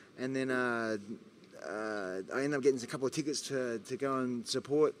 and then I ended up getting a couple of tickets to go and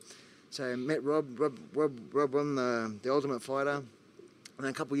support. So I met Rob won the Ultimate Fighter. And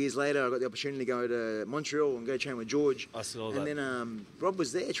then a couple of years later, I got the opportunity to go to Montreal and go train with George. I saw that. And then Rob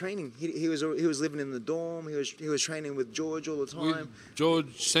was there training. He was living in the dorm. He was training with George all the time. With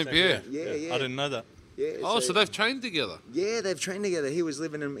George St. Pierre. Yeah. I didn't know that. Yeah. So they've trained together. Yeah, they've trained together. He was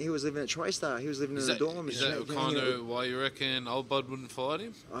living at TriStar. He was living in the dorm. Is that kind of why you reckon Old Bud wouldn't fight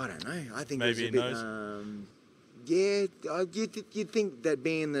him? I don't know. I think Maybe it was a bit. You'd think that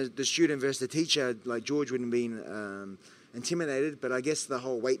being the student versus the teacher, like George wouldn't have been intimidated, but I guess the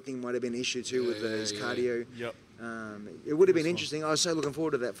whole weight thing might have been an issue too with his cardio. Yep. It would have been interesting. I was so looking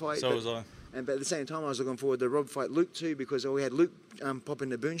forward to that fight. So was I. But at the same time, I was looking forward to Rob fight Luke too, because we had Luke pop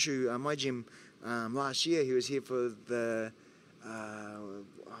into Boonshoe, my gym, last year. He was here for the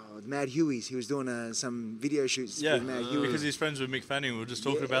Mad Hueys. He was doing some video shoots with Mad Huey. Because he's friends with Mick Fanning. We were just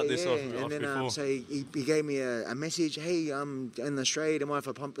talking about this off before. So he gave me a message. Hey, I'm in Australia. Do you mind if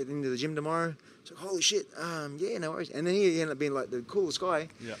I pump it into the gym tomorrow? So holy shit. Yeah, no worries. And then he ended up being like the coolest guy.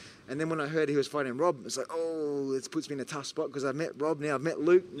 Yeah. And then when I heard he was fighting Rob, it's like, oh, it puts me in a tough spot because I've met Rob now. I've met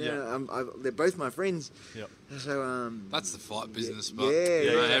Luke. Now they're both my friends. Yeah. So that's the fight business, but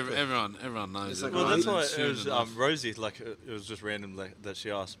everyone knows it. Well, that's why it was Rosie. Like it was just random that she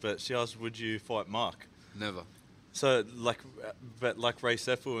asked, but she asked, "Would you fight Mark?" Never. So but Ray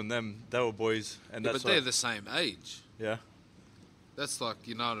Seffel and them, they were boys, and but they're the same age. Yeah. That's like,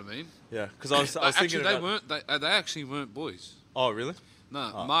 you know what I mean? Yeah, because I was thinking they actually weren't boys. Oh, really?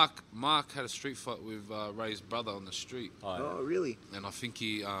 No, Mark had a street fight with Ray's brother on the street. Oh, really? And I think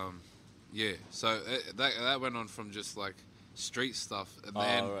he, So that went on from just like street stuff, and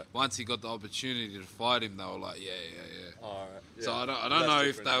then once he got the opportunity to fight him, they were like, yeah. All right. Yeah. So I don't know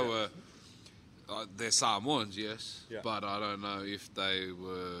if they were. They're Samoans, yes, but I don't know if they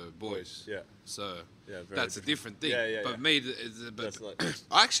were boys. Yeah. So that's a different thing. Yeah. But me,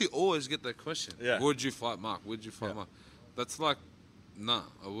 I actually always get that question. Yeah. Would you fight Mark? Would you fight Mark? That's like, no,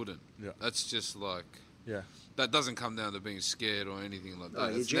 I wouldn't. Yeah. That's just like, that doesn't come down to being scared or anything like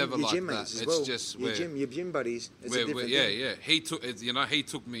that. It's never like that. It's just your gym buddies. It's a different thing. He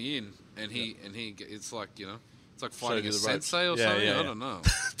took me in, and he, it's like, it's like fighting a sensei or something. I don't know.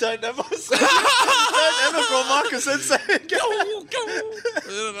 Don't ever call Mark a sensei. Go. I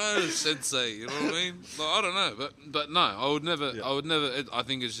don't know, sensei. You know what I mean? Like, I don't know, but no, I would never. I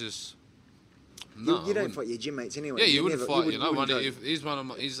think it's just. No, you don't fight your gym mates anyway. Yeah, you wouldn't fight.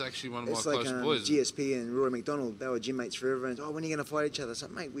 He's actually one of my close boys. GSP and Rory McDonald, they were gym mates forever. And when are you going to fight each other? So,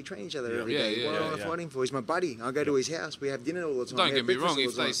 mate, we train each other every day. What am I fighting for? He's my buddy. I go to his house. We have dinner all the time. Don't get me wrong.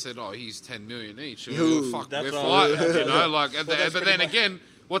 If they said, he's 10 million each, we're fighting. But then again,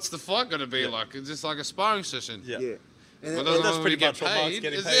 what's the fight going to be like? It's just like a sparring session. Yeah. And that's pretty much what Mark's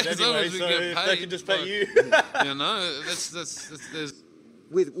getting paid anyway, so if they can just pay you. There's...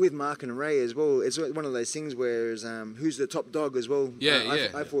 With Mark and Ray as well, it's one of those things where who's the top dog as well.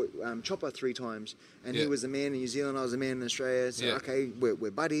 I fought Chopper 3 times, and he was the man in New Zealand, I was the man in Australia. So okay,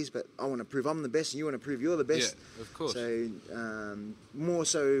 we're buddies, but I want to prove I'm the best, and you want to prove you're the best. Yeah, of course. So more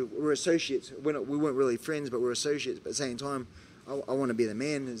so, we're associates. We weren't really friends, but we're associates. But at the same time, I want to be the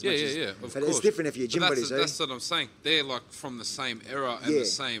man as much as... Of course. It's different if you're gym buddies, That's what I'm saying. They're like from the same era and the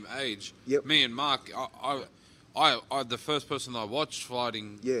same age. Yep. Me and Mark, I the first person I watched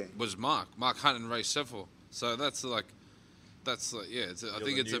fighting was Mark Hunt and Ray Seffel. So that's like, I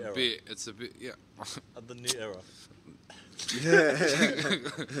think it's a bit, The new era.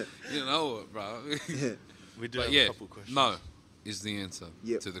 You know it, bro. We do have a couple questions. No, is the answer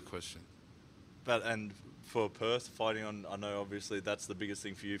to the question. But and for Perth, fighting on, I know obviously that's the biggest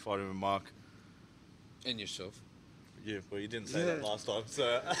thing for you, fighting with Mark. And yourself. Yeah, well, you didn't say that last time,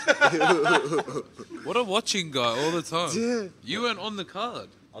 so... What a watching guy all the time. Yeah. You weren't on the card.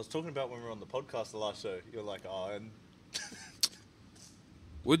 I was talking about when we were on the podcast the last show. You're like, and...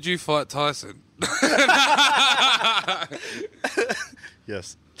 Would you fight Tyson?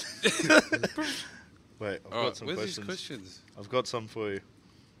 Yes. Wait, I've got some questions. These questions? I've got some for you.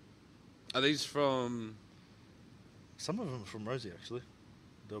 Are these from... Some of them are from Rosie, actually.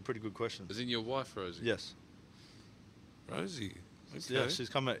 They were pretty good questions. Is in your wife, Rosie? Yes. Rosie. Okay. Yeah, she's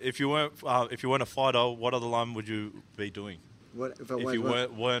coming. If you weren't a fighter, what other line would you be doing? If you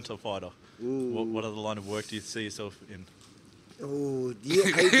weren't a fighter, what other line of work do you see yourself in? Oh, do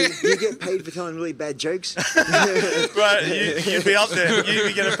you get paid for telling really bad jokes? Right, you'd be up there. You'd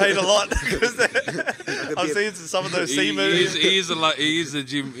be getting paid a lot. I've seen some of those C movies. He's a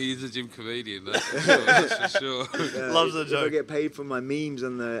gym comedian. That's for sure. Loves a joke. If I get paid for my memes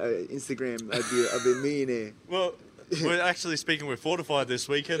on the Instagram, I'd be a millionaire. Well, we're actually speaking with Fortified this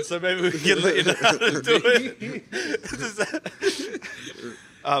weekend, so maybe we can let you know how to do it.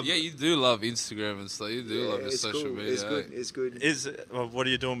 Yeah, you do love Instagram and stuff. You do love the it's social cool. media. It's good. It's good. What are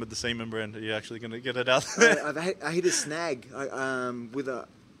you doing with the semen brand? Are you actually going to get it out there? I hit a snag.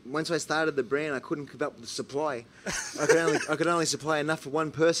 Once I started the brand, I couldn't keep up with the supply. I could only supply enough for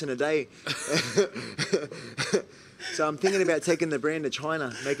one person a day. So I'm thinking about taking the brand to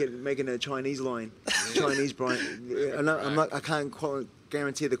China, making a Chinese line, Chinese brand. I can't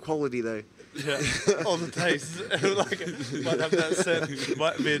guarantee the quality though. Yeah, all the tastes. Might have that scent.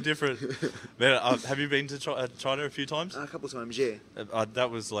 Might be a different. Man, have you been to China a few times? A couple of times, yeah.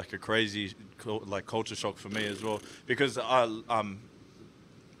 That was like a crazy culture shock for me as well, because I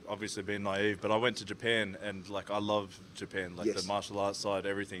obviously being naive, but I went to Japan and I love Japan, the martial arts side,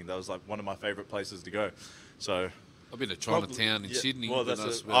 everything. That was one of my favorite places to go. So I've been to Chinatown in Sydney. Well,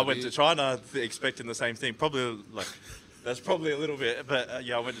 I went to China expecting the same thing. Probably that's probably a little bit, but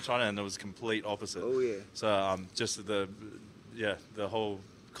I went to China and it was complete opposite. Oh yeah. So just the whole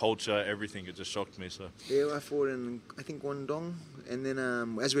culture, everything, it just shocked me. So yeah, I fought in Guangdong, and then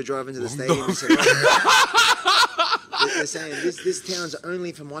as we're driving to the stadium, they're saying this town's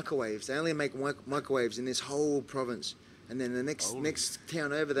only for microwaves. They only make microwaves in this whole province, and then the next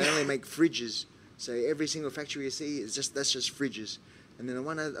town over, they only make fridges. So every single factory you see that's just fridges. And then the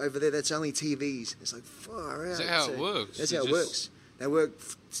one over there, that's only TVs. It's like, far out. Is that how it works? That's how it works. They work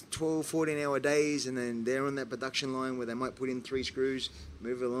 12, 14-hour days, and then they're on that production line where they might put in 3 screws,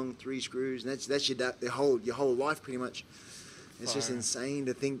 move it along 3 screws, and that's your whole life pretty much. It's just insane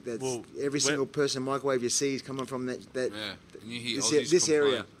to think that every single person microwave you see is coming from this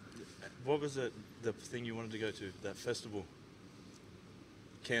area. What was it? The thing you wanted to go to? That festival?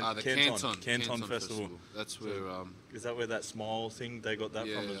 The Canton Festival. That's where. Is that where that small thing they got that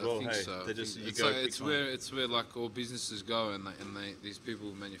from as well? I think so. It's where all businesses go and these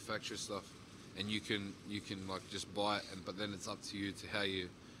people manufacture stuff, and you can just buy it, but then it's up to you to how you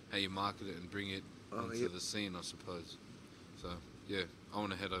market it and bring it into the scene, I suppose. So yeah, I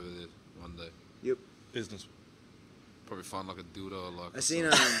want to head over there one day. Yep. Business. Probably find a dildo or I seen.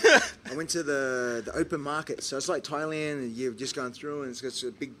 I went to the open market, so it's like Thailand, and you're just going through, and it's got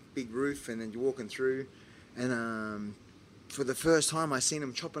a big roof, and then you're walking through, and for the first time I seen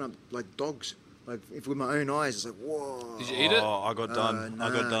them chopping up like dogs, with my own eyes. It's like, whoa. Did you eat it? Oh, I got done. No, I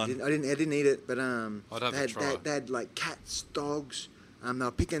got done. I didn't eat it, but I'd have to try. They had like cats, dogs. They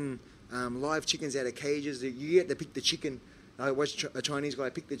were picking live chickens out of cages. You get to pick the chicken. I watched a Chinese guy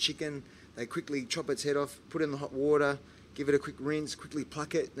pick the chicken. They quickly chop its head off, put it in the hot water, give it a quick rinse, quickly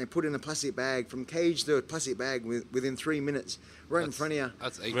pluck it, and they put it in a plastic bag. From cage to a plastic bag within 3 minutes, in front of you.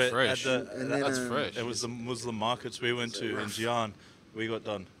 That's fresh. That's fresh. It was the Muslim markets we went to in Jian. We got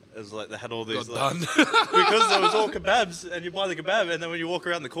done. It was they had all these... done? Because there was all kebabs, and you buy the kebab, and then when you walk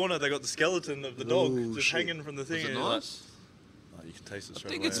around the corner, they got the skeleton of the dog hanging from the thing. Was it nice? You can taste it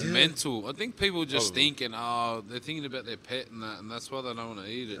straight I think away. it's mental. I think people just thinking, they're thinking about their pet and that's why they don't want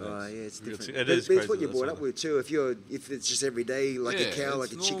to eat it. Oh yeah, it's different. It but is it's what crazy, you're brought up with too. If it's just every day, like a cow,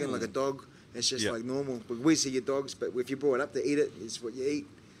 like a chicken, normal. like a dog, it's just like normal. But we see your dogs, but if you're brought up to eat it, it's what you eat.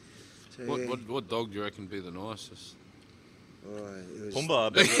 So, What dog do you reckon would be the nicest? Oh, it was...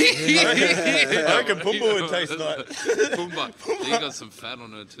 Pumba. I reckon Pumba would taste like... Pumba. You got some fat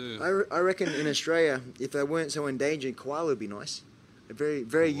on her too. I reckon in Australia, if they weren't so endangered, koala would be nice. Very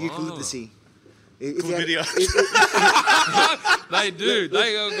eucalyptusy. Chlamydia. They do.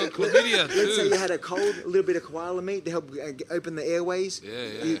 They got chlamydia too. Let's say you had a cold, a little bit of koala meat to help open the airways.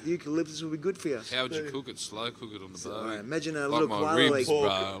 Yeah. Eucalyptus would be good for you. How would you cook it? Slow cook it on the barbie. Imagine a like little my koala ribs, leg. bro.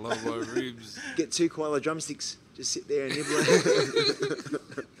 I love my ribs. Get 2 koala drumsticks. Just sit there and nibble.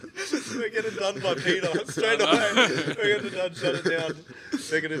 We're getting done by Peter straight away. We're getting done. Shut it down.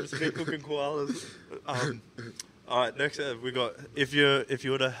 They're going to be cooking koalas. All right, next we got if you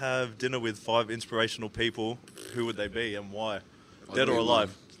were to have dinner with 5 inspirational people, who would they be and why? Dead or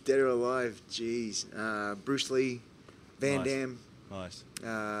alive? Dead or alive? Jeez, Bruce Lee, Van Damme. Nice.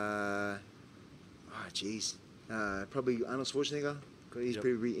 Probably Arnold Schwarzenegger. He's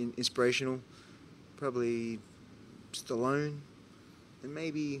pretty inspirational. Probably Stallone, and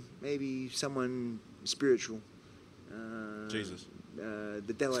maybe someone spiritual. Jesus.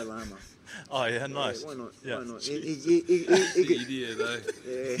 The Dalai Lama. Oh yeah, nice. Yeah, why not? Yeah. Why not? He's an idiot, though.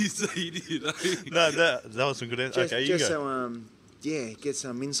 Yeah. He's an idiot, though. No, that was some good answer. Okay, you just go. So get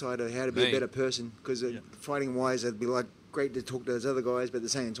some insight of how to be a better person. Because fighting wise, it'd be great to talk to those other guys, but at the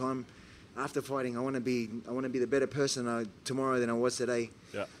same time, after fighting, I want to be the better person tomorrow than I was today.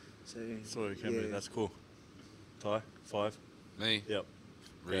 Yeah. So you can be. That's cool. Ty, 5. Me. Yep.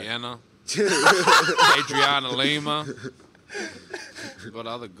 Rihanna. Adriana Lima.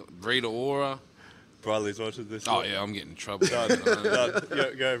 Got Rita Ora. Briley's watching this. Oh yeah, I'm getting in trouble. Go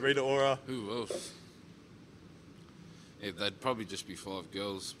read the aura. Who else? Yeah, they'd probably just be 5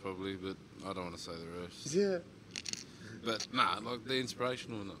 girls, probably, but I don't want to say the rest. Yeah. But nah, like the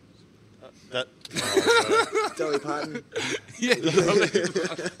inspirational enough. Dolly Parton. Yeah.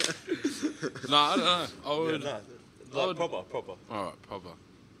 No, I don't know. I would. Proper. All right, proper.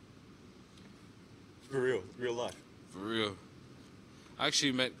 For real life. For real. I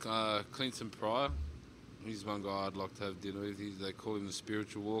actually met Clinton Pryor. He's one guy I'd like to have dinner with. They call him the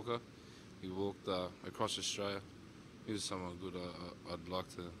spiritual walker. He walked across Australia. He was someone good I'd like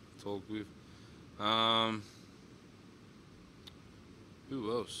to talk with.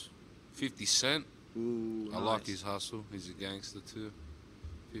 Who else? 50 Cent. Ooh, I like nice. his hustle. He's a gangster too.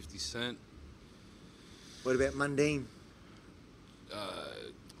 50 Cent. What about Mundine?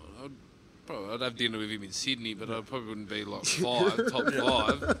 I'd have dinner with him in Sydney, but I probably wouldn't be like top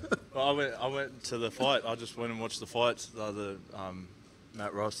 5. Well, I went to the fight. I just went and watched the fights. The other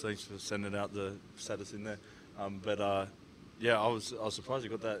Matt Ross, thanks for sending out the status in there. Yeah, I was surprised he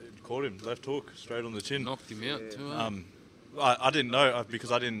got that. Caught him left hook straight on the chin. Knocked him out too. I didn't know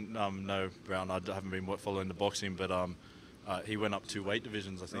because I didn't know Brown. I haven't been following the boxing, but he went up 2 weight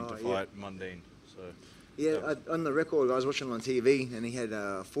divisions, I think, to fight Mundine. So Yeah, on the record, I was watching on TV, and he had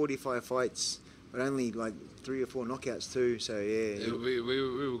 45 fights, but only like 3 or 4 knockouts too. So yeah, we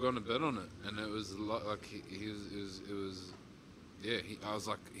were going to bet on it, and it was like I was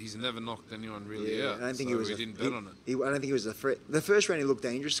like, he's never knocked anyone really out. I don't think so he was. We didn't bet on it. I don't think he was a threat. The first round he looked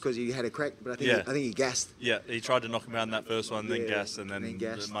dangerous because he had a crack, but I think he gassed. Yeah, he tried to knock him out in that first one, then gassed, and then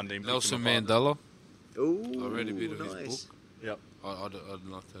gassed. the Mundine. Nelson Mandela. Ooh, I read a bit of nice. his book. Yep, I'd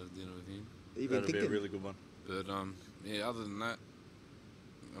like to have dinner with him. that'd be a really good one. But yeah, other than that,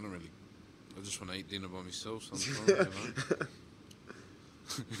 I don't really. I just want to eat dinner by myself sometimes.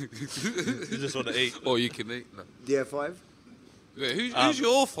 You just want to eat. Or you can eat. No. Do you have 5? Yeah, who's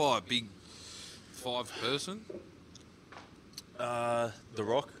your 5 big 5 person? The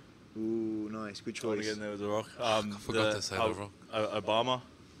Rock. Ooh, nice, good Trying to choice. get in there with The Rock. I forgot to say The Rock. Obama.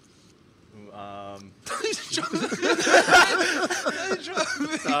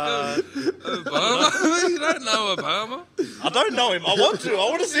 Obama? You don't know Obama? I don't know him. I want to. I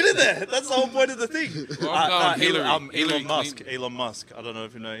want to sit in there. That's the whole point of the thing. Well, I'm going Hillary Elon Musk. Clinton. Elon Musk. I don't know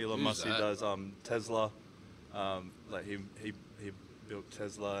if you know Elon Who's Musk. that? He does Tesla. Like he built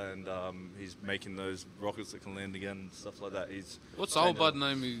Tesla, and he's making those rockets that can land again and stuff like that. He's What's the old bud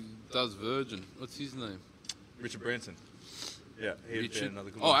name who does Virgin? What's his name? Richard Branson. Yeah, he'd be Richard. another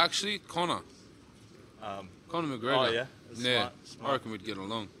good Oh, one. actually, Conor. Conor McGregor. Oh yeah, Yeah, Smart. I reckon we'd get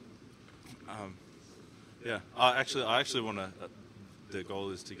along. Yeah, I actually want to. The goal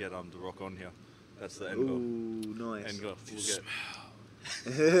is to get The Rock on here. That's the end goal. Ooh, nice. End goal.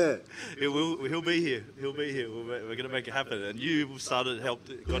 He'll be here. He'll be here. We're gonna make it happen. And you got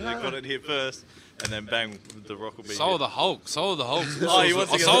it here first, and then bang, The Rock will be So here. the Hulk. So the Hulk. Oh, he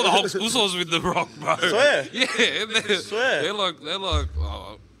wants to get- So the Hulk's usos with The Rock, bro. Swear? Yeah, Swear? They're like.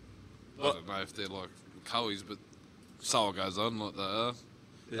 Oh, I don't know if they're like Cohees, but so it goes on like they are.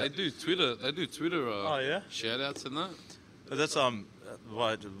 Yeah. They do Twitter. Oh, yeah? Shout outs and that. But that's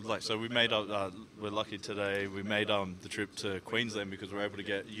why, like, so we made we're lucky today. We made the trip to Queensland because we're able to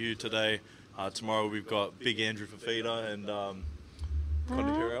get you today. Tomorrow we've got Big Andrew Fafita and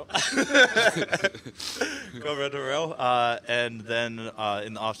Conor Carell. Conrad Harrell. And then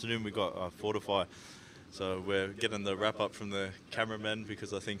in the afternoon we got Fortify. So we're getting the wrap up from the cameramen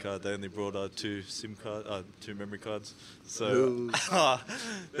because I think they only brought 2 2 memory cards. So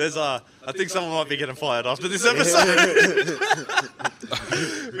there's I think someone might be getting fired after this episode.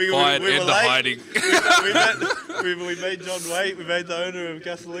 Fired and hiding. We made John wait. We made the owner of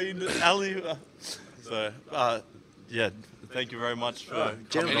Gasoline Alley. So yeah. Thank you very much for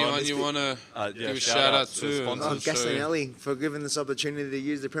coming on. Anyone you want to give a shout out to? sponsors. Gasoline Alley for giving this opportunity to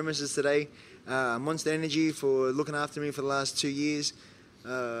use the premises today. Monster Energy for looking after me for the last 2 years.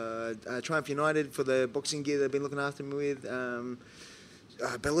 Triumph United for the boxing gear they've been looking after me with.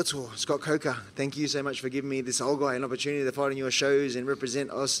 Bellator, Scott Coker, thank you so much for giving me this old guy an opportunity to fight on your shows and represent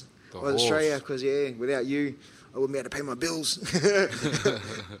Australia. Because without you, I wouldn't be able to pay my bills.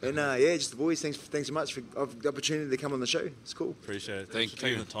 And just the boys, thanks so much for the opportunity to come on the show. It's cool. Appreciate it. Thank Thanks for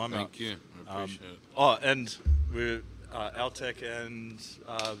taking you. the time out. Thank you. I appreciate it. Oh, and we're Altec and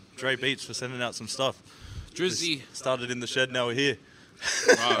Dre Beats for sending out some stuff. Drizzy. Started in the shed, now we're here.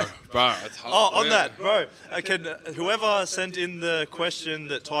 Bro, it's hard. On that, bro, whoever sent in the question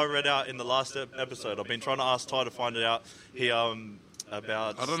that Ty read out in the last episode, I've been trying to ask Ty to find it out. He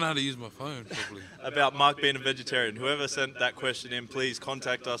about I don't know how to use my phone properly. about Mark being a vegetarian. Whoever sent that question in, please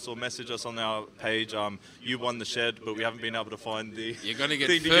contact us or message us on our page. You won the shed, but we haven't been able to find the. You're gonna get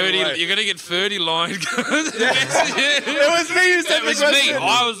thing to give away. 30. You're gonna get 30 line. It was me who sent It was the question. me.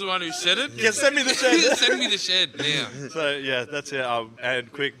 I was the one who said it. Yeah, send me the shed. Send me the shed now. So yeah, that's it.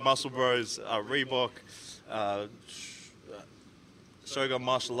 And quick, Muscle Bros, Reebok, Shogun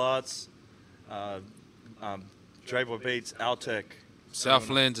Martial Arts, Drayboy Beats, Altec.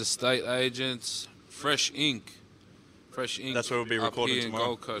 Southlands Estate Agents, Fresh Ink. That's where we'll be up recording here tomorrow. In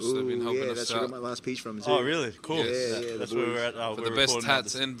Gold Coast. They've been helping yeah, us that's where I out. got my last piece from. Too. Oh really? Cool. Yes. Yeah, That's the where boys. we're at. For we're the best recording at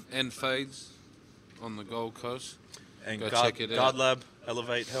tats the- and fades on the Gold Coast. and Go Guard, check it out. Guard Lab,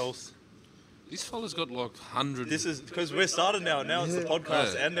 Elevate Health. These fellas got like 100. This is because we're started now. Now it's the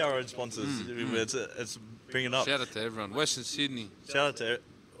podcast Yeah. and our own sponsors. It's bringing up. Shout out to everyone. Western Sydney. Shout out to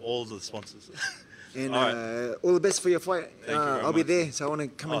all the sponsors. And All all the best for your fight. Thank you very I'll be much. there, so I want to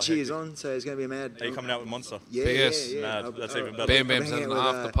come and Oh, cheers heck on. So it's going to be mad. Are you coming out with Monster? Yeah, PS. yeah. Mad. I'll- That's I'll- even I'll better. Bam be Bam's hanging having an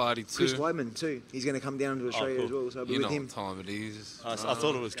out with, after party Chris too. Weidman too. He's going to come down to Australia cool. as well, so I'll be You know with him. what time it is. I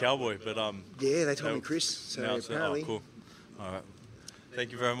thought it was Cowboy, but Yeah, they told no, me Chris. So now it's apparently, cool. All right.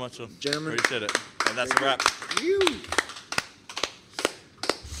 Thank you very much, Gentlemen. Appreciate it. And that's a wrap. you.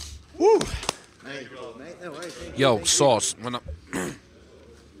 Woo! Mate, no worries. Thank you, Yo, thank you. sauce. When I, Mate.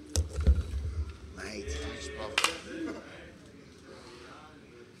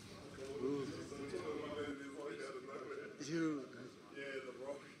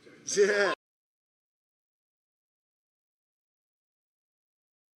 Yeah.